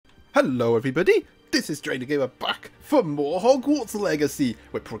Hello everybody, this is Drainer Gamer back for more Hogwarts Legacy.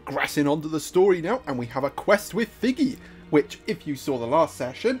 We're progressing on to the story now and we have a quest with Figgy, which if you saw the last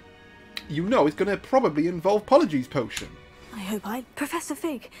session, you know is going to probably involve Polyjuice potion. I hope Professor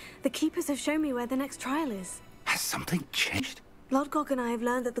Fig, the Keepers have shown me where the next trial is. Has something changed? Lodgok and I have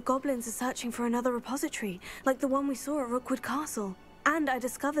learned that the goblins are searching for another repository, like the one we saw at Rookwood Castle. And I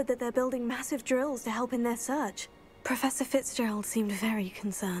discovered that they're building massive drills to help in their search. Professor Fitzgerald seemed very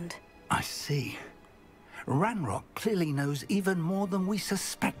concerned. I see. Ranrock clearly knows even more than we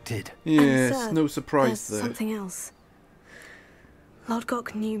suspected. Yes, Sir, no surprise there's there. something else.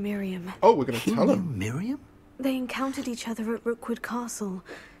 Lodgok knew Miriam. Oh, we're going to He tell knew him. Miriam? They encountered each other at Rookwood Castle.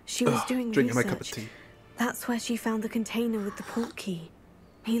 She was doing Drinking my research. cup of tea. That's where she found the container with the port key.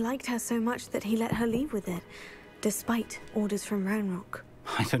 He liked her so much that he let her leave with it, despite orders from Ranrock.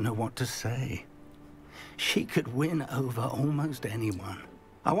 I don't know what to say. She could win over almost anyone.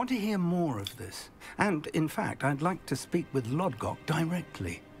 I want to hear more of this. And, in fact, I'd like to speak with Lodgok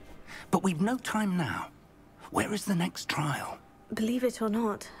directly. But we've no time now. Where is the next trial? Believe it or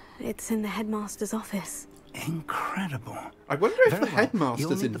not, it's in the Headmaster's office. Incredible. I wonder if Very the well. Headmaster's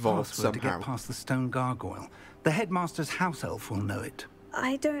You'll need involved the password to somehow. get past the stone gargoyle. The Headmaster's house elf will know it.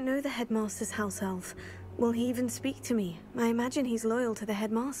 I don't know the Headmaster's house elf. Will he even speak to me? I imagine he's loyal to the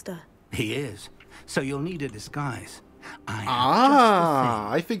Headmaster. He is. So you'll need a disguise.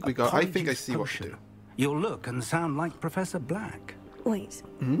 I think we got. I think I see what to do. You'll look and sound like Professor Black. Wait,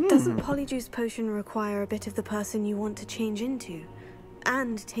 doesn't Polyjuice potion require a bit of the person you want to change into?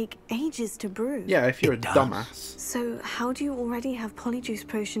 And take ages to brew? Yeah, if you're It a does. dumbass. So how do you already have Polyjuice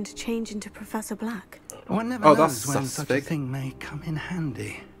potion to change into Professor Black? One never Oh, knows that's when sus, such Fig. a thing may come in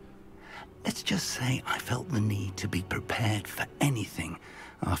handy. Let's just say I felt the need to be prepared for anything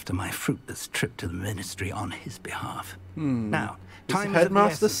after my fruitless trip to the Ministry on his behalf. Now, Is the time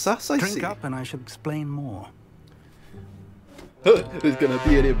Headmaster is of the essence. sus, I Drink see. up and I shall explain more. There's going to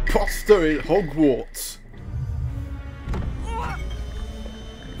be an imposter in Hogwarts.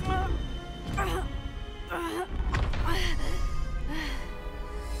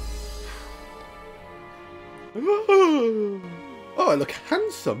 Oh, I look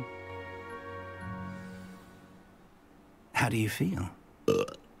handsome. How do you feel?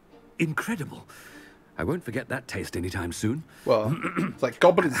 Incredible. I won't forget that taste anytime soon. Well, it's like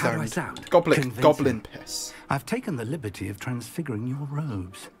goblin How do I sound. sound? Goblin Convincing. piss. I've taken the liberty of transfiguring your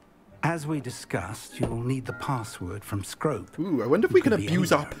robes. As we discussed, you'll need the password from Scrope. Ooh, I wonder if we can Could be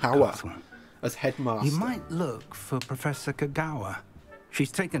abuse our anywhere in the power castle. as Headmaster. You might look for Professor Kagawa.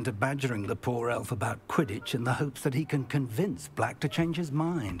 She's taken to badgering the poor elf about Quidditch in the hopes that he can convince Black to change his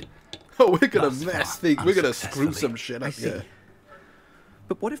mind. Oh, we're gonna Thus mess far, things. We're gonna screw unsuccessfully. some shit I up see. here.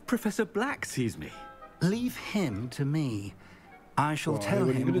 But what if Professor Black sees me? Leave him to me. I shall Why, tell what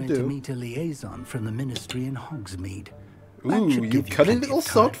are you him gonna when do? to meet a liaison from the Ministry in Hogsmeade. That Ooh, should you give cunning plenty little of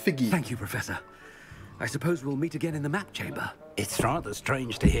time. sod figgy. Thank you, Professor. I suppose we'll meet again in the map chamber. It's rather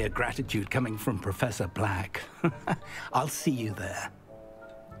strange to hear gratitude coming from Professor Black. I'll see you there.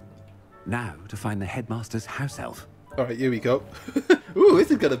 Now to find the Headmaster's house elf. All right, here we go. Ooh, this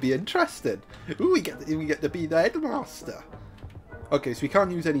is gonna be interesting. Ooh, we get to be the Headmaster. Okay, so we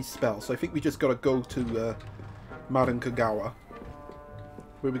can't use any spells, so I think we just gotta go to Madame Kagawa.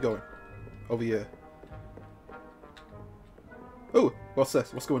 Where are we going? Over here. Oh, what's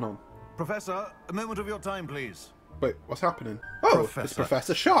this? What's going on? Professor, a moment of your time, please. Wait, what's happening? Oh, it's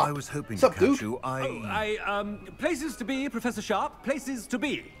Professor Sharp. I was hoping What's to up, catch dude? you. Places to be, Professor Sharp. Places to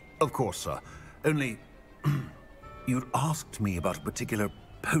be. Of course, sir. Only... you'd asked me about a particular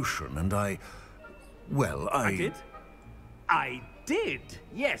potion, and well, I did? I did,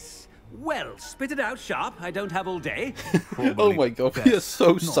 yes. Well, spit it out, Sharp. I don't have all day. Oh my god, we are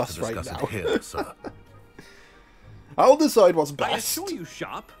so sus right discuss now. it here, sir. I'll decide what's I best. assure you,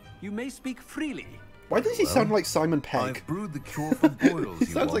 Sharp, you may speak freely. Why does he sound like Simon Pegg? I've brewed the cure for boils you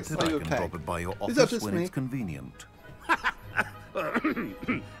Sounds like wanted. I Simon can Pegg. drop it by your Is that office just when me? it's convenient.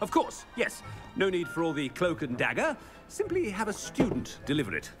 Of course, yes. No need for all the cloak and dagger. Simply have a student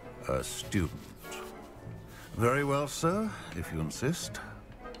deliver it. A student. Very well, sir, if you insist.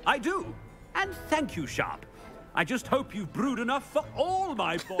 I do. And thank you, Sharp. I just hope you've brewed enough for all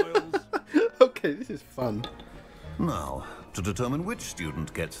my boils. Okay, this is fun. Now, to determine which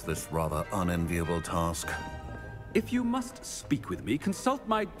student gets this rather unenviable task. If you must speak with me, consult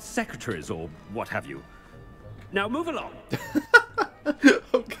my secretaries or what have you. Now move along.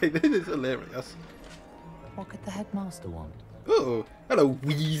 Okay, this is hilarious. What could the headmaster want? Oh, hello,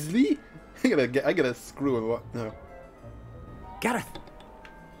 Weasley. I'm gonna screw him up. No. Gareth.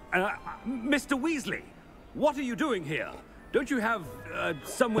 Mr. Weasley, what are you doing here? Don't you have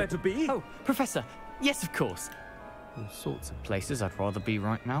somewhere to be? Oh, Professor. Yes, of course. All sorts of places I'd rather be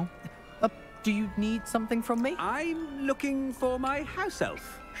right now. Do you need something from me? I'm looking for my house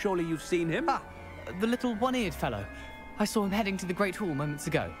elf. Surely you've seen him? Ah, the little one-eared fellow. I saw him heading to the Great Hall moments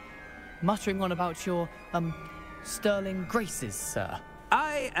ago, muttering on about your, sterling graces, sir.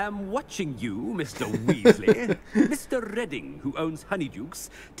 I am watching you, Mr. Weasley. Mr. Redding, who owns Honeydukes,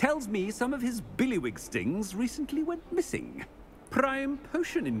 tells me some of his billywig stings recently went missing. Prime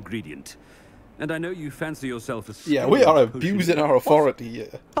potion ingredient. And I know you fancy yourself a Yeah, we are abusing our authority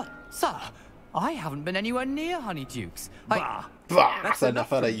here. But, sir, I haven't been anywhere near Honeydukes. Bah! That's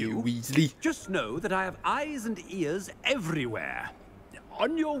enough out of you, Weasley. Just know that I have eyes and ears everywhere.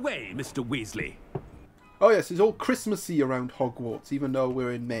 On your way, Mr. Weasley. Oh yes, it's all Christmassy around Hogwarts, even though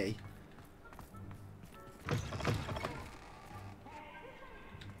we're in May.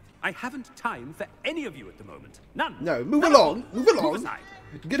 I haven't time for any of you at the moment. None. No, move None. along, move along. Move aside.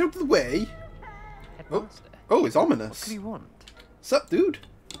 Get out of the way. Headmaster. Oh, it's ominous. What do you want? Sup, dude?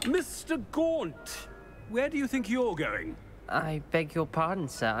 Mr. Gaunt, where do you think you're going? I beg your pardon,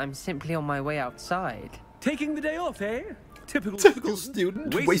 sir. I'm simply on my way outside. Taking the day off, eh? Typical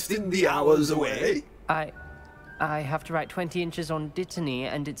student, wasting the hours away. I have to write 20 inches on Dittany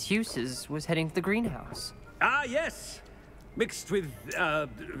and its uses. Was heading to the greenhouse. Ah, yes. Mixed with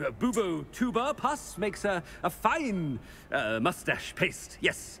bubo tuber pus makes a fine mustache paste.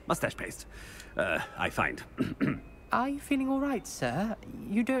 Yes, mustache paste. I find. Are you feeling all right, sir?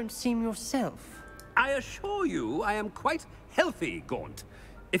 You don't seem yourself. I assure you I am quite healthy, Gaunt.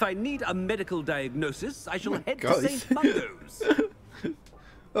 If I need a medical diagnosis, I shall head to St. Mungo's.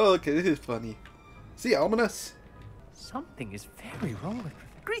 Oh, okay, this is funny. See, ominous. Something is very wrong with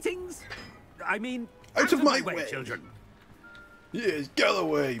Greetings. I mean, Out of my way, way. children. Yes, get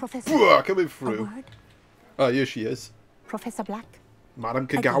away. Professor, Bwah, coming a through. word? Oh, here she is. Professor Black, Madam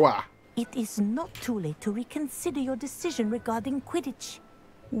Kagawa. it is not too late to reconsider your decision regarding Quidditch.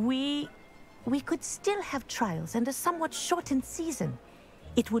 We could still have trials and a somewhat shortened season.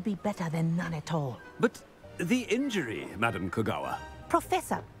 It would be better than none at all. But the injury, Madam Kagawa.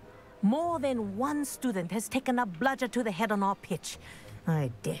 Professor, more than one student has taken a bludger to the head on our pitch.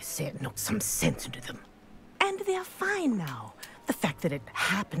 I dare say it knocked some sense into them. And they're fine now. The fact that it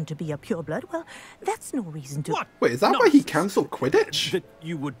happened to be a pureblood, well, that's no reason to... What? Wait, is that why he Nonsense. cancelled Quidditch? That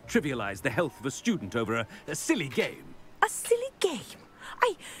you would trivialize the health of a student over a silly game. A silly game?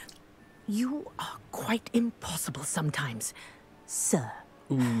 You are quite impossible sometimes, sir.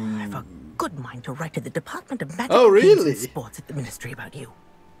 I have a good mind to write to the Department of Magic Oh, really? and Sports at the Ministry about you.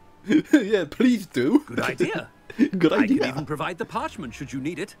 Yeah, please do. Good idea. Good I idea. can even provide the parchment should you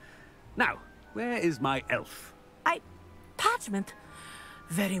need it. Now, where is my elf? Parchment?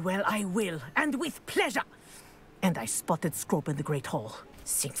 Very well, I will, and with pleasure. And I spotted Scrope in the Great Hall.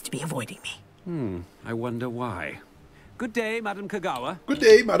 Seems to be avoiding me. I wonder why. Good day, Madam Kagawa. Good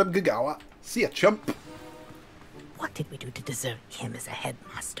day, Madam Kagawa. See ya, chump. What did we do to deserve him as a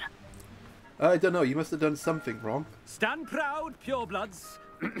headmaster? I don't know, you must have done something wrong. Stand proud, purebloods.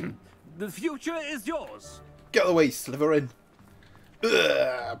 The future is yours. Get away, Slytherin.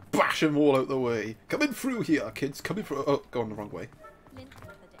 Ugh, bash them all out the way. Coming through here, kids. Coming through. Oh, going the wrong way.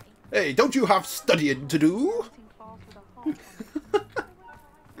 Hey, don't you have studying to do?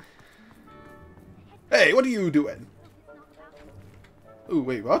 Hey, what are you doing? Oh,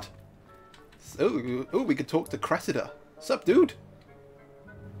 wait, what? Oh, we could talk to Cressida. Sup, dude?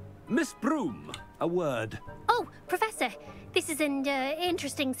 Miss Broom, a word. Oh, Professor, this is an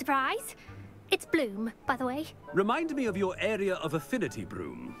interesting surprise. It's Bloom, by the way. Remind me of your area of affinity,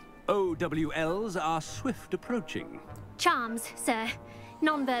 Broom. OWLs are swift approaching. Charms, sir.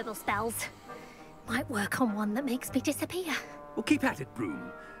 Non-verbal spells. Might work on one that makes me disappear. Well, keep at it,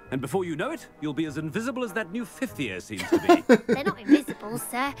 Broom. And before you know it, you'll be as invisible as that new fifth year seems to be. They're not invisible,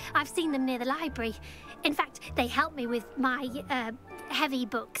 sir. I've seen them near the library. In fact, they help me with my, heavy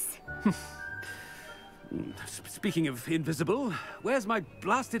books. Speaking of invisible, where's my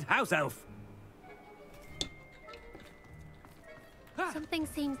blasted house elf? Something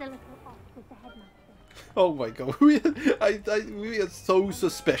seems a little off with the headmaster. Oh my god, we are so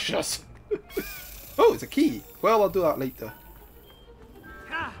suspicious. Oh, it's a key. Well, I'll do that later.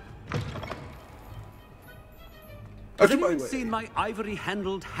 Has anyone seen my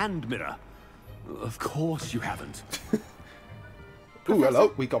ivory-handled hand mirror? Of course you haven't. Ooh,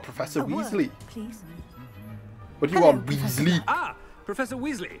 hello, we got Professor A word, Weasley. please. What do you Hello, want, Professor Weasley? Ah, Professor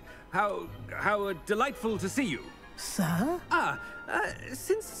Weasley. How delightful to see you. Sir?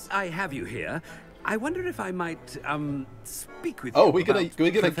 Since I have you here, I wonder if I might speak with you. Oh, we're gonna about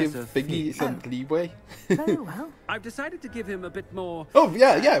give Professor Figgy Fig. some leeway. Very well. I've decided to give him a bit more. Oh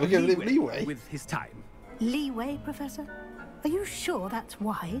yeah, we're giving him leeway. With his time. Leeway, Professor? Are you sure that's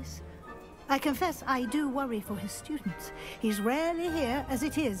wise? I confess I do worry for his students. He's rarely here as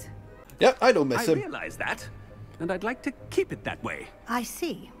it is. Yep, I don't miss I him. realise that, and I'd like to keep it that way. I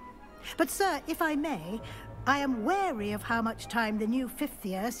see. But, sir, if I may, I am wary of how much time the new fifth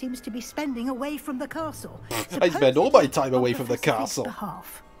year seems to be spending away from the castle. I spend all my time away from the Professor Fig's castle.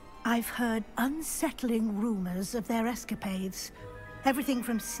 behalf, I've heard unsettling rumours of their escapades. Everything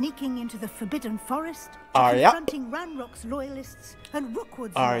from sneaking into the Forbidden Forest to confronting Ranrock's loyalists and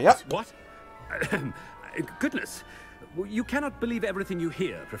Rookwood's loyalists. What? Goodness. You cannot believe everything you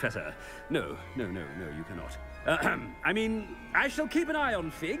hear, Professor. No, you cannot. I mean, I shall keep an eye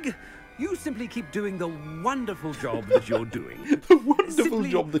on Fig. You simply keep doing the wonderful job that you're doing. The wonderful Simply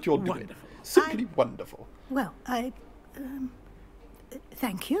job that you're doing. wonderful. Simply wonderful. Well,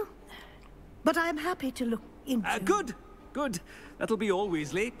 thank you. But I'm happy to look into... Good. That'll be all,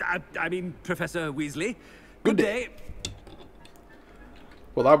 Weasley. I mean, Professor Weasley. Good day.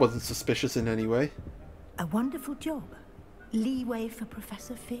 Well, that wasn't suspicious in any way. A wonderful job. Leeway for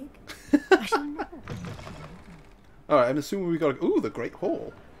Professor Fig? I shall know. Alright, I'm assuming we got... Ooh, the Great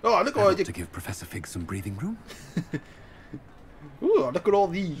Hall. Oh, look at to give Professor Fig some breathing room. Ooh, look at all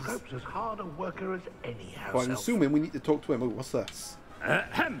these. Scrope's as hard a worker as any house Well, I'm elf. assuming we need to talk to him. Ooh, what's this?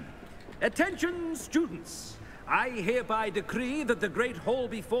 Attention, students. I hereby decree that the Great Hall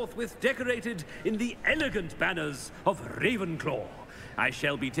be forthwith decorated in the elegant banners of Ravenclaw. I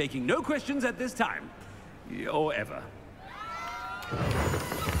shall be taking no questions at this time. Or ever.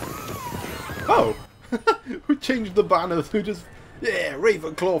 Oh! We changed the banners. We just... Yeah,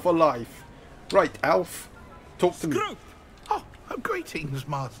 Ravenclaw for life. Right, Alf. Talk to me. Scrope! Oh, greetings,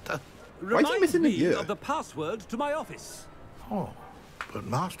 Master. Why is he missing a Remind me year? of the password to my office. Oh, but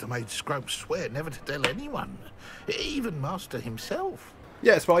Master made Scrope swear never to tell anyone. Even Master himself.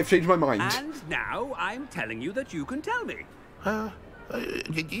 Yes, but I've changed my mind. And now I'm telling you that you can tell me.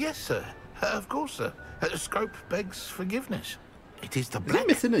 Yes, sir. Of course, sir. Scrope begs forgiveness. It is the he Black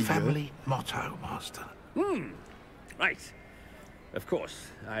missing a year? family motto, Master. Right. Of course.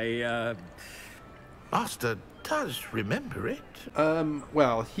 Master does remember it.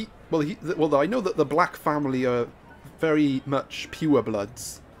 Well, I know that the Black family are very much pure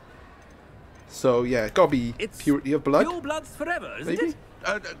bloods. So, yeah, gotta be It's purity of blood. Pure bloods forever, isn't Maybe?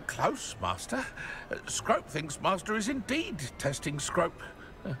 it? Close, Master. Scrope thinks Master is indeed testing Scrope.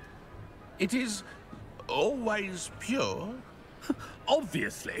 It is always pure.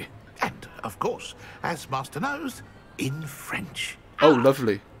 Obviously. And, of course, as Master knows, in French. Oh,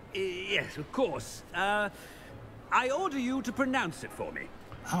 lovely. Yes, of course. I order you to pronounce it for me.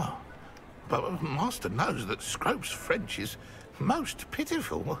 Oh, but Master knows that Scrope's French is most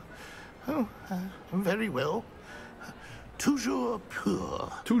pitiful. Oh, very well. Toujours pur.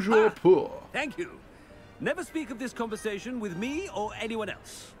 Toujours pur. Thank you. Never speak of this conversation with me or anyone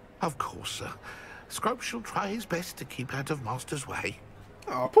else. Of course, sir. Scrope shall try his best to keep out of Master's way.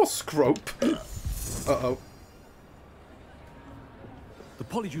 Oh, poor Scrope. Uh-oh. The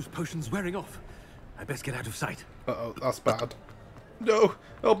Polyjuice potion's wearing off. I best get out of sight. Uh-oh, that's bad. No,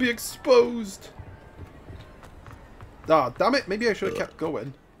 I'll be exposed. Ah, damn it. Maybe I should have kept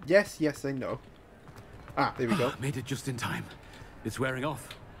going. Yes, I know. Ah, there we go. Made it just in time. It's wearing off.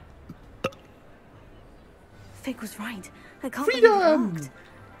 Fig was right. I can't Freedom! believe it worked.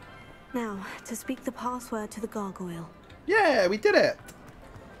 Now, to speak the password to the gargoyle. Yeah, we did it.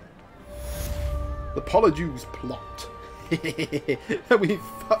 The Polyjuice plot. And we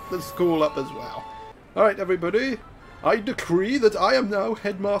fucked the school up as well. Alright, everybody. I decree that I am now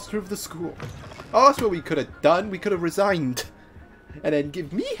headmaster of the school. Oh, that's what we could have done. We could have resigned. And then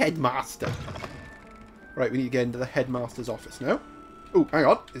give me headmaster. Right, we need to get into the headmaster's office now. Oh, hang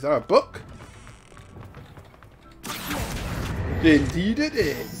on. Is that a book? Indeed it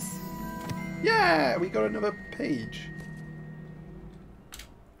is. Yeah, we got another page.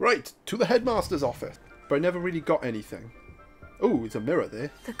 Right, to the headmaster's office. But I never really got anything. Oh, there's a mirror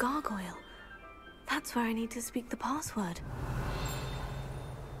there. The gargoyle. That's where I need to speak the password.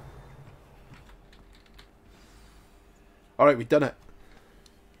 Alright, we've done it.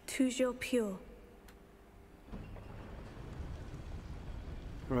 Toujours pure.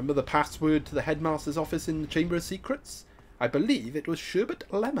 Remember the password to the headmaster's office in the Chamber of Secrets? I believe it was Sherbet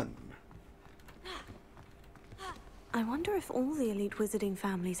Lemon. I wonder if all the elite wizarding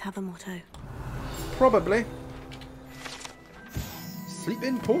families have a motto. Probably. Sleep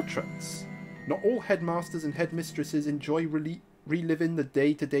in portraits. Not all headmasters and headmistresses enjoy reliving the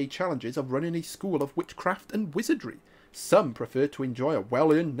day-to-day challenges of running a school of witchcraft and wizardry. Some prefer to enjoy a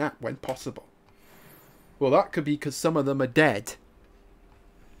well-earned nap when possible. Well, that could be because some of them are dead.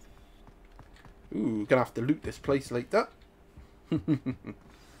 Ooh, gonna have to loot this place later.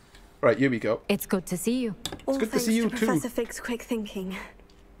 Right, here we go. It's good to see you. It's good to see you too. Professor Fig's quick thinking.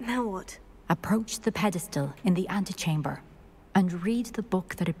 Now what? Approach the pedestal in the antechamber and read the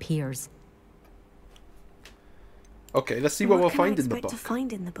book that appears. Okay, let's see what we'll find in the book. What can I expect to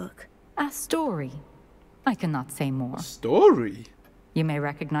find in the book? A story. I cannot say more. A story? You may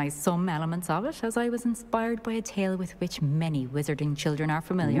recognize some elements of it, as I was inspired by a tale with which many wizarding children are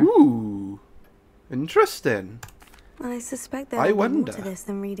familiar. Ooh, interesting. I suspect there will be more to this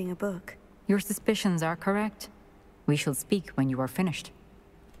than reading a book. Your suspicions are correct. We shall speak when you are finished.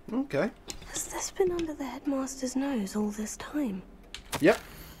 Okay. Has this been under the headmaster's nose all this time? Yep.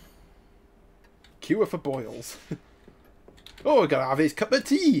 Cure for boils. Oh, I gotta have his cup of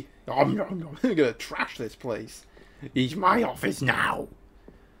tea. I'm gonna trash this place. It's my office now.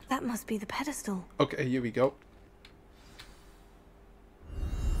 That must be the pedestal. Okay, here we go.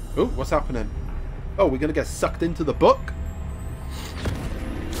 Oh, what's happening? Oh, we're gonna get sucked into the book?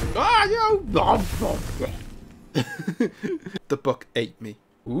 Ah, yo! The book ate me.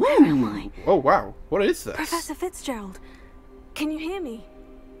 Ooh. Where am I? Oh, wow. What is this? Professor Fitzgerald, can you hear me?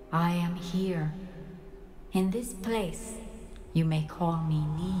 I am here. In this place, you may call me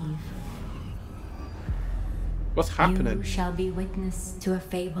Neve. What's happening? You shall be witness to a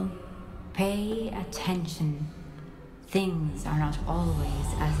fable. Pay attention. Things are not always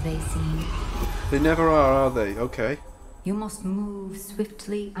as they seem. They never are they? Okay. You must move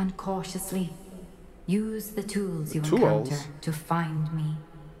swiftly and cautiously. Use the tools you encounter to find me.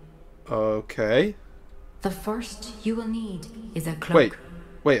 Okay. The first you will need is a cloak.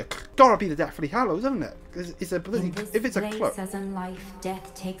 Wait, it's gotta be the Deathly Hallows, isn't it? It's a bloody, if it's a cloak. As in life,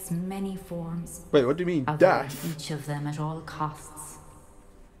 death takes many forms. Wait, what do you mean, Avoid death? each of them at all costs.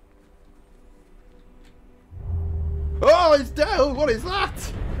 Oh, it's death! What is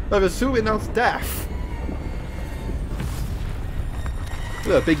that? I'm assuming that's death.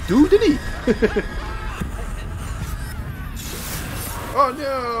 Look, a big dude, isn't he? Oh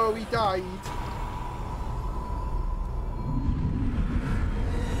no, he died.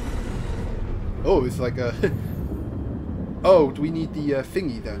 Oh, it's like a... Oh, do we need the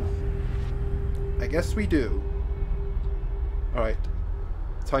thingy then? I guess we do. Alright.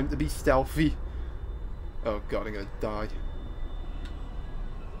 Time to be stealthy. Oh god, I'm gonna die.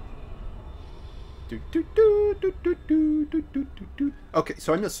 Okay,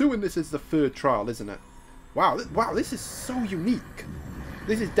 so I'm assuming this is the third trial, isn't it? Wow, wow, this is so unique.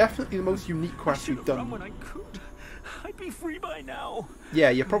 This is definitely the most unique quest we've done. When I could. I'd be free by now. Yeah,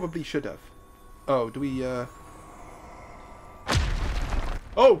 you probably should have. Oh, do we,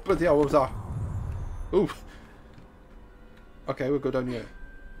 Oh, bloody hell, what was that? Ooh. Okay, we'll go down here.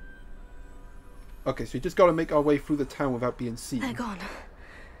 Okay, so we just gotta make our way through the town without being seen. They're gone.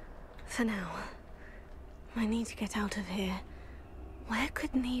 For now. I need to get out of here. Where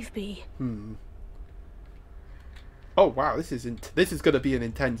could Neve be? Oh wow, this is gonna be an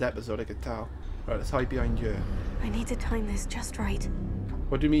intense episode, I can tell. Right, let's hide behind here. I need to time this just right.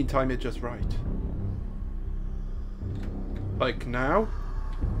 What do you mean time it just right? Like now?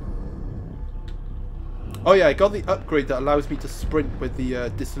 Oh yeah, I got the upgrade that allows me to sprint with the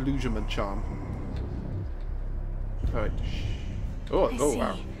disillusionment charm. Alright. Oh, I oh see.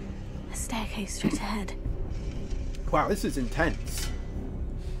 wow. A staircase straight ahead. Wow, this is intense.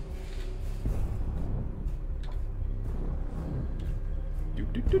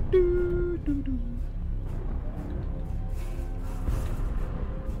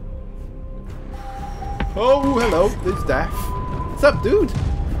 Oh, hello, there's Death. What's up, dude?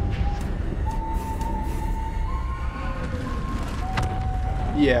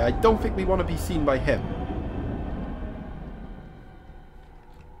 Yeah, I don't think we want to be seen by him.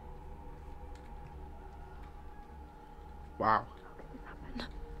 Wow.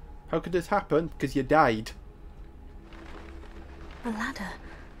 How could this happen? Because you died. A ladder.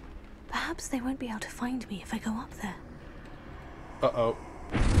 Perhaps they won't be able to find me if I go up there. Uh-oh.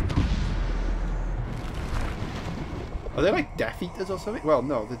 Are they like Death Eaters or something? Well,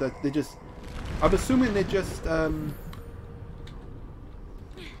 no, they're just... I'm assuming they're just,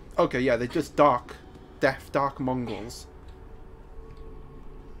 Okay, yeah, they're just dark mongrels.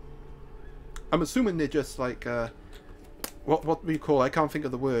 I'm assuming they're just like, what do you call it? I can't think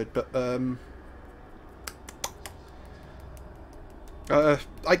of the word, but,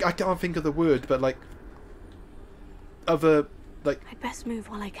 I can't think of the word, but like, other like... I'd best move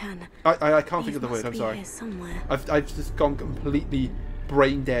while I can. I can't think of the Eve word, I'm must be sorry. here somewhere. I've just gone completely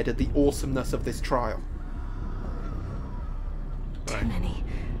brain dead at the awesomeness of this trial. Too many.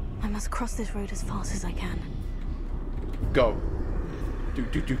 I must cross this road as fast as I can. Go.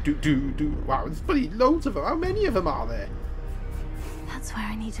 Do. Wow, there's bloody loads of them. How many of them are there? That's where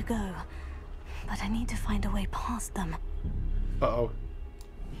I need to go. But I need to find a way past them. Uh-oh.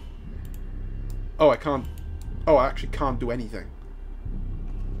 Oh, I can't... Oh, I actually can't do anything.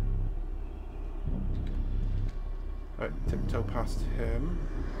 Alright, tiptoe past him.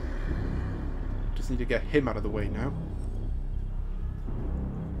 Just need to get him out of the way now.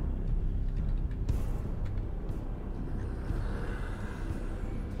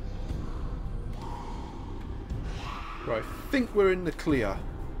 Right, I think we're in the clear.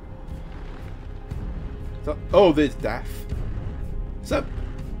 So, oh, there's Death. So,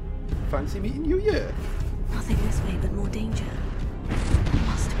 fancy meeting you here? Nothing this way but more danger. There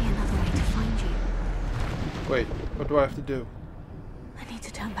must be another way to find you. Wait, what do I have to do? I need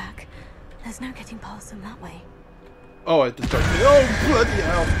to turn back. There's no getting past them that way. Oh, I just got... Oh, bloody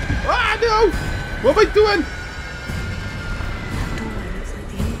hell! Ah, no! What am I doing? That doorway looks like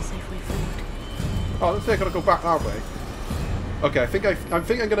the only safe way forward. Oh, looks like I gotta go back that way. Okay, I think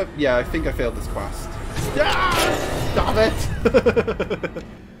I'm gonna... Yeah, I think I failed this quest. Ah! Damn it!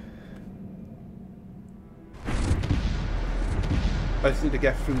 I just need to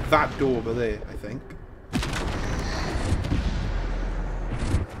get through that door over there, I think.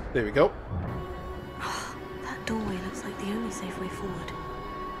 There we go. That doorway looks like the only safe way forward.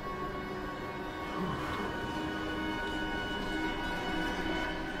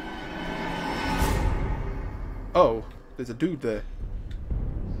 Oh, there's a dude there.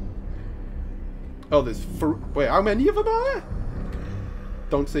 Oh, there's... Wait, how many of them are there?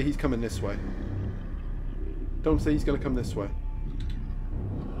 Don't say he's coming this way. Don't say he's gonna come this way.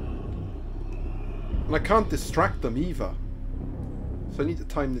 And I can't distract them either. So I need to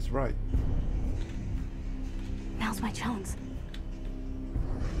time this right. Now's my chance.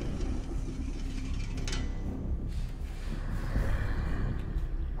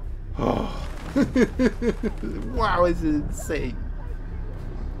 Oh. Wow, this is insane.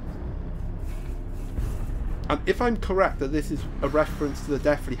 And if I'm correct that this is a reference to the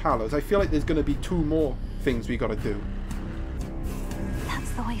Deathly Hallows, I feel like there's going to be 2 more things we got to do.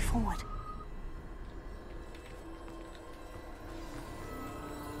 That's the way forward.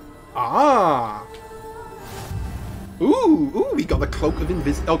 Ah! Ooh, we got the Cloak of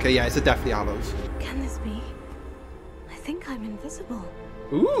Invisibility. Okay, yeah, it's a Deathly Hallows. Can this be? I think I'm invisible.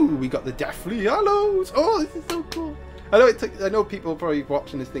 Ooh, we got the Deathly Hallows. Oh, this is so cool. I know people are probably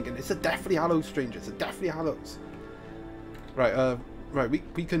watching this thinking, it's a Deathly Hallows, stranger. It's a Deathly Hallows. Right,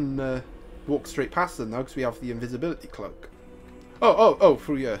 we can walk straight past them now because we have the invisibility cloak. Oh,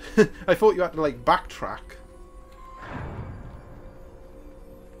 through here. I thought you had to, like, backtrack.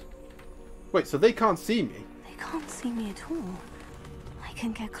 Wait, so they can't see me? They can't see me at all. I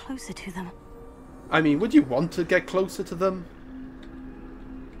can get closer to them. I mean, would you want to get closer to them?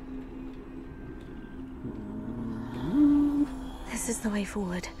 This is the way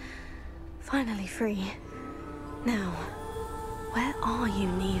forward. Finally free. Now, where are you,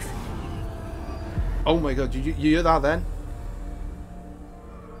 Neve? Oh my god, you hear that then?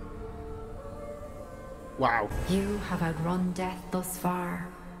 Wow. You have outrun death thus far,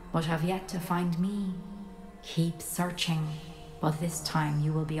 but have yet to find me. Keep searching, but this time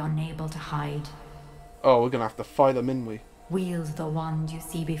you will be unable to hide. Oh, we're gonna have to fight them, in we? Wield the wand you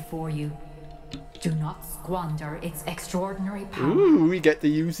see before you. Do not squander its extraordinary power. Ooh, we get to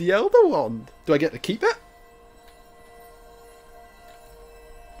use the Elder Wand. Do I get to keep it?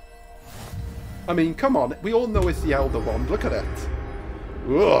 I mean, come on. We all know it's the Elder Wand. Look at it.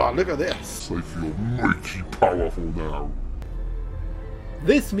 Whoa, look at this. I feel mighty powerful now.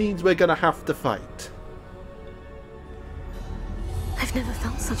 This means we're gonna have to fight. I've never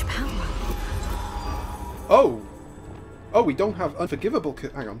felt such power. Oh. Oh, we don't have unforgivable...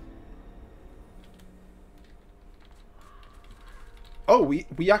 Hang on. Oh,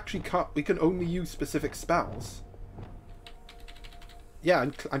 we actually can't... We can only use specific spells. Yeah,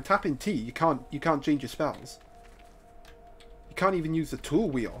 I'm tapping T. You can't change your spells. You can't even use the tool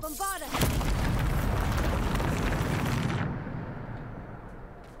wheel.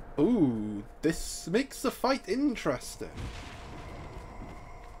 Ooh, this makes the fight interesting.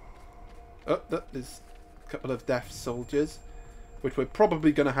 Oh, there's a couple of deaf soldiers, which we're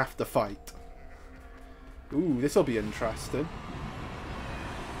probably going to have to fight. Ooh, this will be interesting.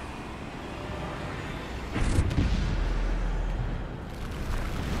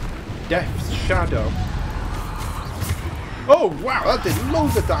 Death's Shadow. Oh, wow, that did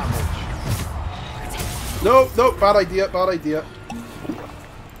loads of damage. No, no, bad idea, bad idea.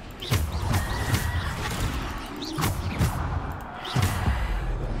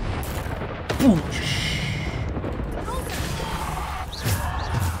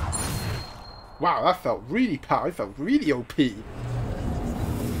 Wow, that felt really powerful. I felt really OP.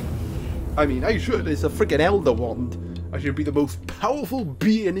 I mean, I should. It's a freaking Elder Wand. I should be the most powerful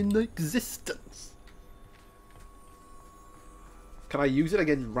being in existence. Can I use it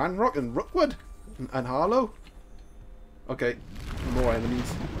against Ranrock and Rookwood? And Harlow? Okay. More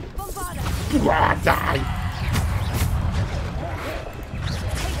enemies. Die!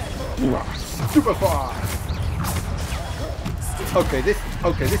 Stupefy! Okay, this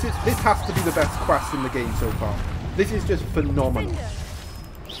has to be the best quest in the game so far. This is just phenomenal.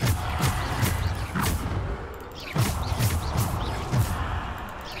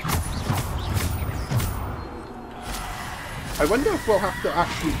 I wonder if we'll have to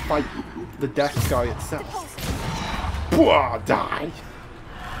actually fight the death guy itself. Die!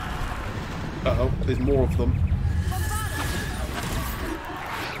 Uh-oh, there's more of them.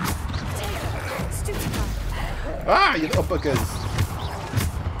 Ah, you little buggers!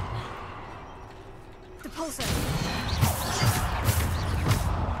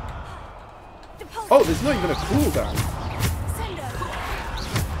 Oh, there's not even a cooldown.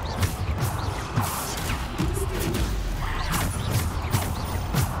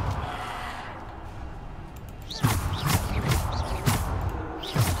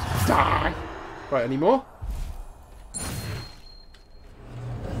 Die! Right, any more?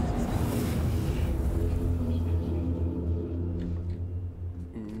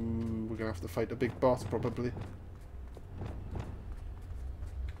 We're gonna have to fight a big boss, probably.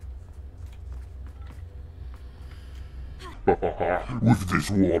 With this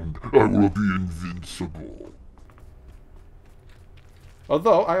wand, I will be invincible.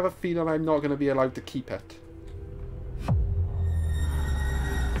 Although, I have a feeling I'm not going to be allowed to keep it.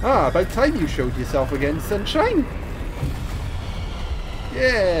 Ah, about time you showed yourself again, Sunshine.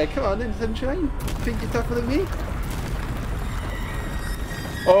 Yeah, come on then, Sunshine. Think you're tougher than me?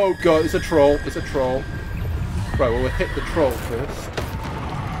 Oh god, it's a troll. It's a troll. Right, well, we'll hit the troll first.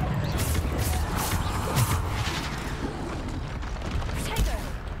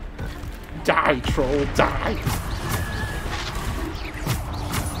 Die, troll, die!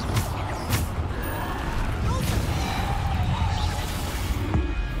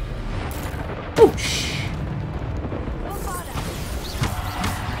 Boosh!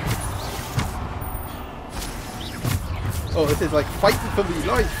 Oh, this is like fighting for me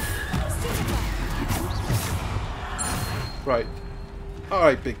life! Right.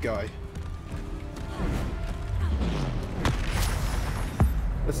 Alright, big guy.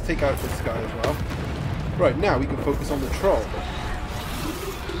 Let's take out this guy as well. Right, now we can focus on the troll.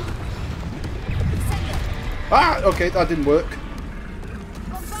 Ah! Okay, that didn't work.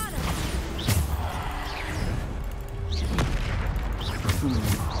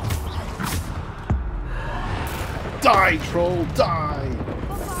 Die, troll, die!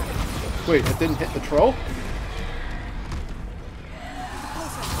 Wait, it didn't hit the troll?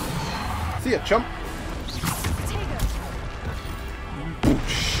 See ya, chump!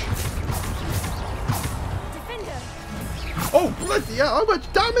 Oh, bloody hell, how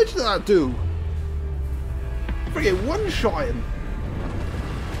much damage did that do? Friggin' one-shot him.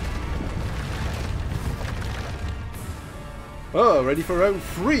 Oh, ready for round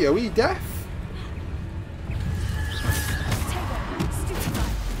 3, are we deaf?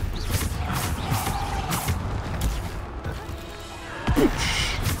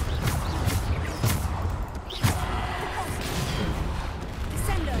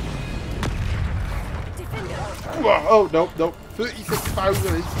 Oh, no, no.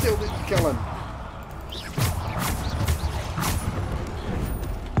 36,000 is still didn't kill him.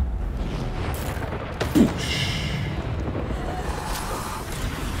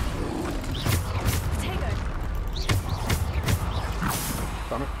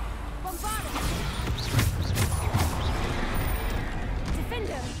 Damn it.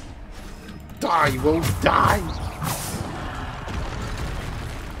 Die, will die!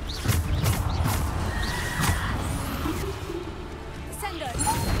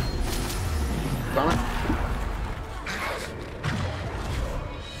 Damn it.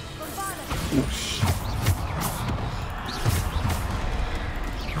 Oops.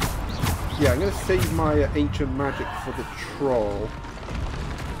 Yeah, I'm going to save my ancient magic for the troll.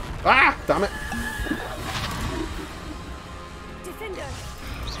 Ah! Damn it!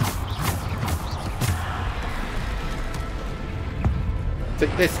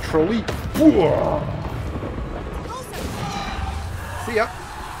 Take this, trolley!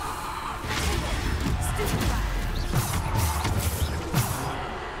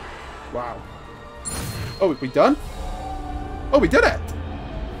 Wow. Oh, we done? Oh, we did it!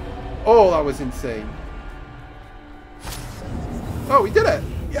 Oh, that was insane. Oh, we did it!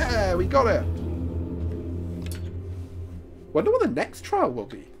 Yeah, we got it! Wonder what the next trial will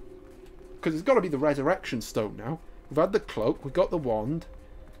be. Because it's got to be the Resurrection Stone now. We've had the cloak, we've got the wand.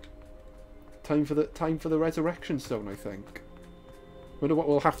 Time for the Resurrection Stone, I think. Wonder what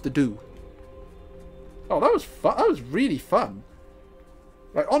we'll have to do. Oh, that was fun. That was really fun.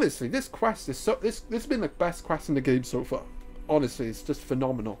 Like, honestly, this quest is so... This has been the best quest in the game so far. Honestly, it's just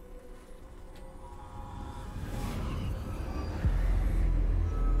phenomenal.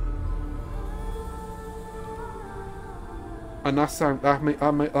 And that sound...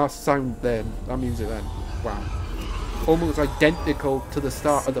 That sound then. That means it then. Wow. Almost identical to the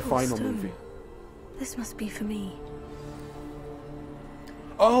start of the final movie. This must be for me.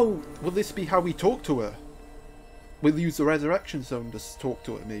 Oh! Will this be how we talk to her? We'll use the Resurrection Stone to talk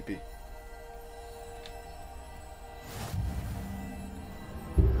to her, maybe.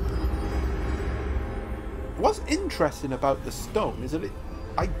 What's interesting about the stone is that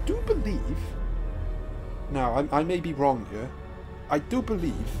I do believe... Now, I may be wrong here. I do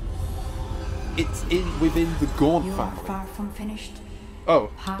believe it's within the Gaunt You family. are far from finished.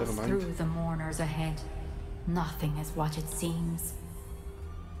 Oh, Pass never mind. through the mourners ahead. Nothing is what it seems.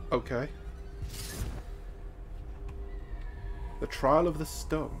 Okay. The trial of the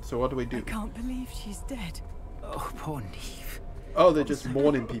stone. So what do we do? I can't believe she's dead. Oh, poor Neve. Oh, they're just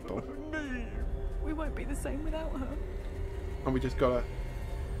mourning people. We won't be the same without her. And we just gotta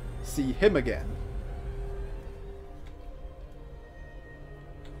see him again.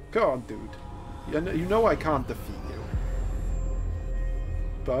 Go on, dude. You know I can't defeat you.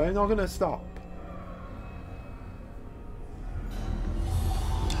 But I'm not gonna stop.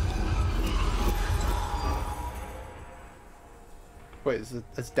 Wait,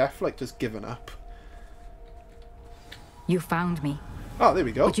 has Deathlight just given up? You found me. Oh, there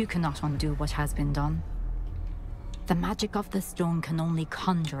we go. But you cannot undo what has been done. The magic of the stone can only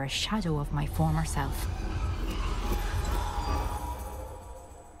conjure a shadow of my former self.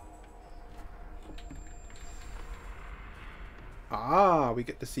 Ah, we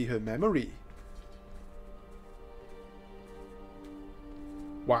get to see her memory.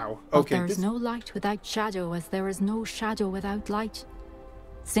 Wow. Okay. But there is no light without shadow, as there is no shadow without light.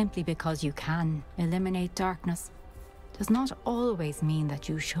 Simply because you can eliminate darkness does not always mean that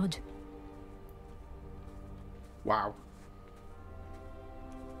you should. Wow.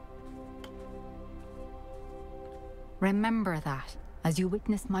 Remember that as you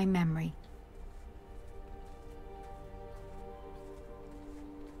witness my memory.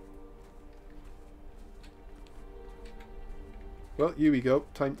 Well, here we go.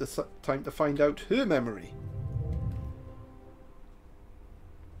 Time to find out her memory.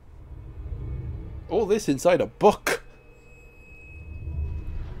 All this inside a book.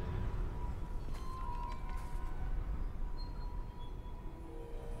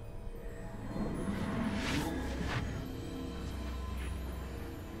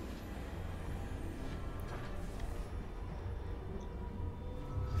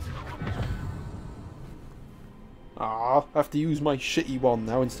 Ah, I have to use my shitty wand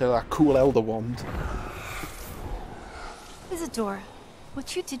now instead of that cool elder wand. Isadora,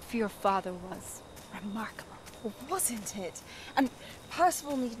 what you did for your father was remarkable, wasn't it? And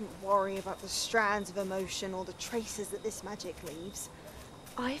Percival needn't worry about the strands of emotion or the traces that this magic leaves.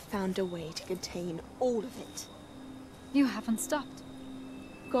 I found a way to contain all of it. You haven't stopped.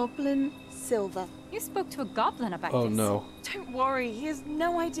 Goblin Silver. You spoke to a goblin about Oh this. no. Don't worry, he has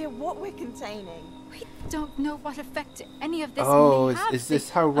no idea what we're containing. We don't know what effect any of this Oh, may have. is this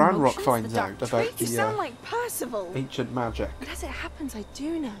how Emotions, Ranrock finds the dark out about You the sound like Percival. ancient magic? But as it happens, I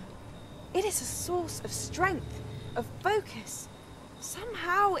do know. It is a source of strength, of focus.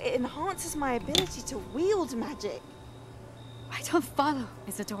 Somehow it enhances my ability to wield magic. I don't follow,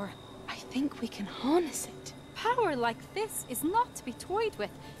 Isadora. I think we can harness it. Power like this is not to be toyed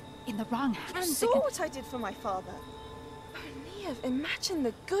with. In the wrong You hands, saw what I did for my father. Oh, Nimah, imagine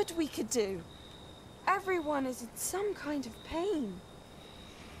the good we could do. Everyone is in some kind of pain.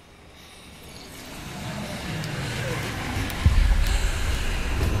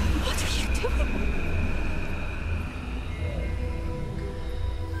 What are you doing?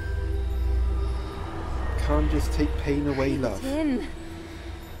 Can't just take pain away, love. In.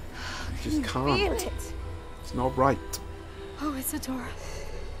 Just Feel can't. it. It's not right. Oh, Isadora.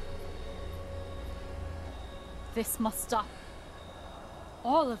 This must stop.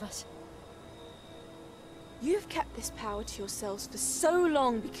 All of it. You've kept this power to yourselves for so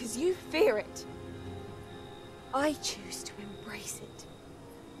long because you fear it. I choose to embrace it.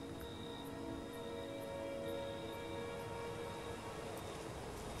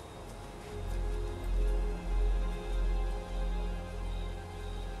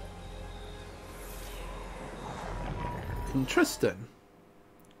 Interesting.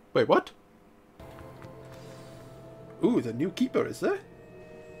 Wait, what? Ooh, the new keeper, is there?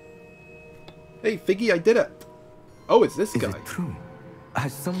 Hey, Figgy, I did it. Oh, it's this guy. Is it true?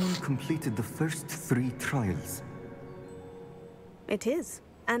 Has someone completed the first 3 trials? It is,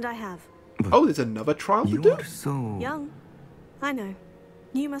 and I have. But oh, there's another trial to do? You're so... Young. I know.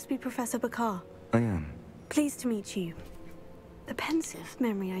 You must be Professor Bakar. I am. Pleased to meet you. The pensive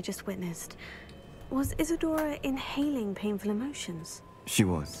memory I just witnessed. Was Isadora inhaling painful emotions? She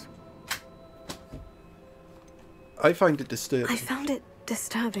was. I find it disturbing. I found it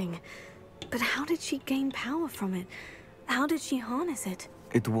disturbing. But how did she gain power from it? How did she harness it?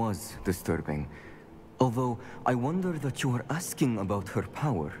 It was disturbing. Although, I wonder that you are asking about her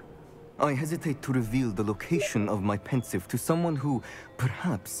power. I hesitate to reveal the location of my pensive to someone who,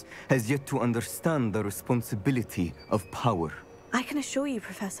 perhaps, has yet to understand the responsibility of power. I can assure you,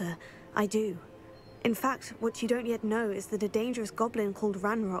 Professor, I do. In fact, what you don't yet know is that a dangerous goblin called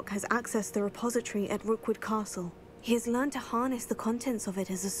Ranrock has accessed the repository at Rookwood Castle. He has learned to harness the contents of it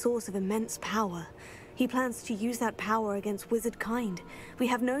as a source of immense power. He plans to use that power against wizard kind. We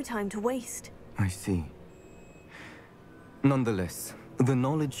have no time to waste. I see. Nonetheless, the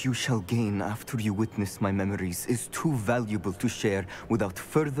knowledge you shall gain after you witness my memories is too valuable to share without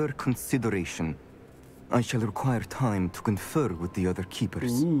further consideration. I shall require time to confer with the other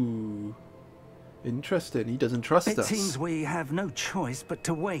keepers. Ooh. Interesting. He doesn't trust us. It seems we have no choice but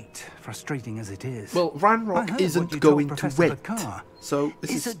to wait, frustrating as it is. Well, Ranrock isn't going to wait. So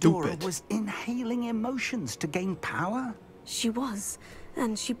this is Isadora stupid. was inhaling emotions to gain power? She was,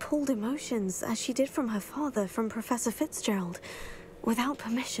 and she pulled emotions, as she did from her father, from Professor Fitzgerald, without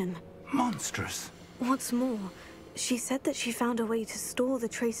permission. Monstrous. What's more, she said that she found a way to store the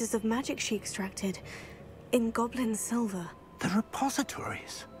traces of magic she extracted in goblin silver. The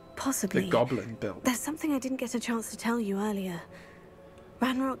repositories? Possibly. The goblin built. There's something I didn't get a chance to tell you earlier.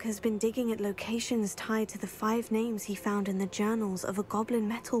 Ranrock has been digging at locations tied to the 5 names he found in the journals of a goblin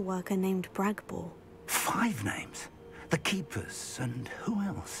metalworker named Bragbor. 5 names? The Keepers, and who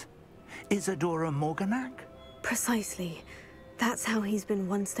else? Isadora Morganac? Precisely. That's how he's been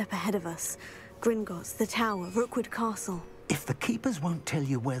one step ahead of us. Gringotts, the Tower, Rookwood Castle. If the Keepers won't tell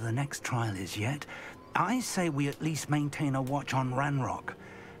you where the next trial is yet, I say we at least maintain a watch on Ranrock.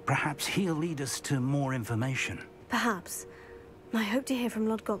 Perhaps he'll lead us to more information. Perhaps. I hope to hear from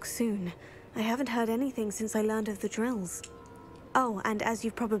Lodgok soon. I haven't heard anything since I learned of the drills. Oh, and as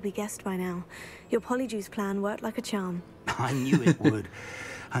you've probably guessed by now, your Polyjuice plan worked like a charm. I knew it would.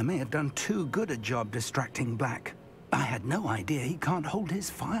 I may have done too good a job distracting Black. I had no idea he can't hold his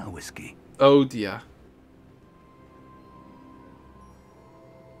fire whiskey. Oh dear.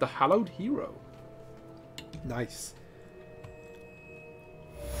 The Hallowed Hero. Nice.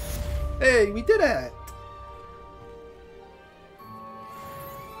 Hey, we did it!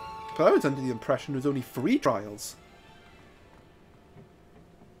 But I was under the impression there was only 3 trials.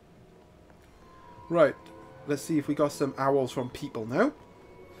 Right, let's see if we got some owls from people now.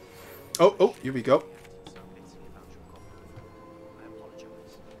 Oh, here we go.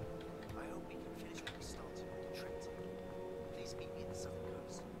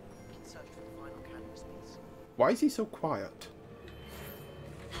 Why is he so quiet?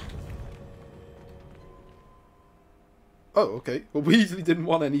 Oh, okay. Well, Weasley didn't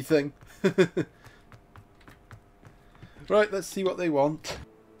want anything. Right, let's see what they want.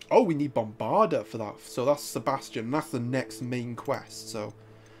 Oh, we need Bombarda for that. So that's Sebastian. That's the next main quest. So,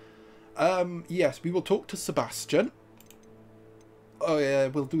 yes, we will talk to Sebastian. Oh, yeah,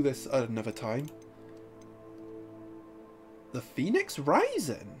 we'll do this at another time. The Phoenix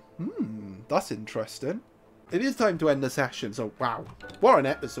Rising. That's interesting. It is time to end the session, so wow, what an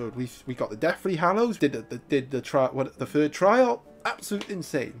episode! We got the Deathly Hallows, did the third trial, absolutely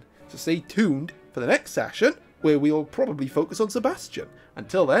insane. So stay tuned for the next session where we'll probably focus on Sebastian.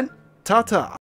 Until then, ta-ta.